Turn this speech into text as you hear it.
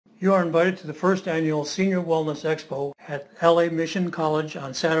You are invited to the first annual Senior Wellness Expo at LA Mission College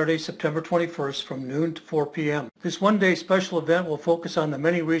on Saturday, September 21st from noon to 4 p.m. This one-day special event will focus on the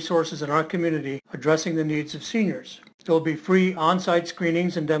many resources in our community addressing the needs of seniors. There will be free on-site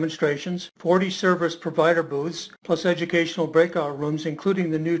screenings and demonstrations, 40 service provider booths, plus educational breakout rooms,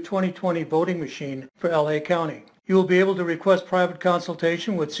 including the new 2020 voting machine for LA County. You will be able to request private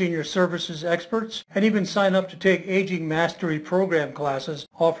consultation with senior services experts and even sign up to take Aging Mastery Program classes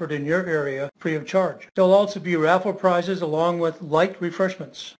offered in your area free of charge. There will also be raffle prizes along with light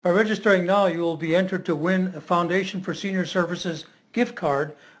refreshments. By registering now, you will be entered to win a Foundation for Senior Services gift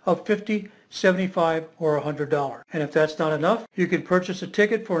card of $50, $75, or $100. And if that's not enough, you can purchase a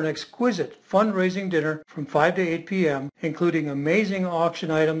ticket for an exquisite fundraising dinner from 5 to 8 p.m., including amazing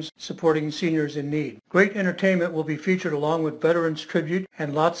auction items supporting seniors in need. Great entertainment will be featured along with Veterans Tribute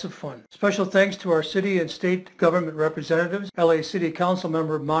and lots of fun. Special thanks to our city and state government representatives, LA City Council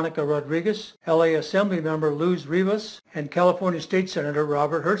member Monica Rodriguez, LA Assembly member Luz Rivas, and California State Senator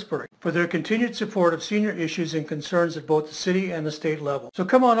Robert Hertzberg for their continued support of senior issues and concerns at both the city and the state level. So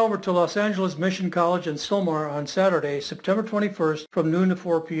come on over to Los Angeles Mission College in Sylmar on Saturday, September 21st from noon to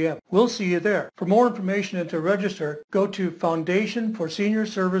 4 p.m. We'll see you there. For more information and to register, go to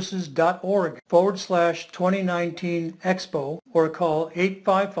foundationforseniorservices.org/2019 Expo or call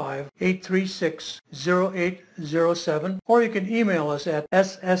 855-836-0807, or you can email us at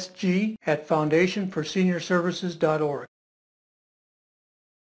ssg@foundationforseniorservices.org.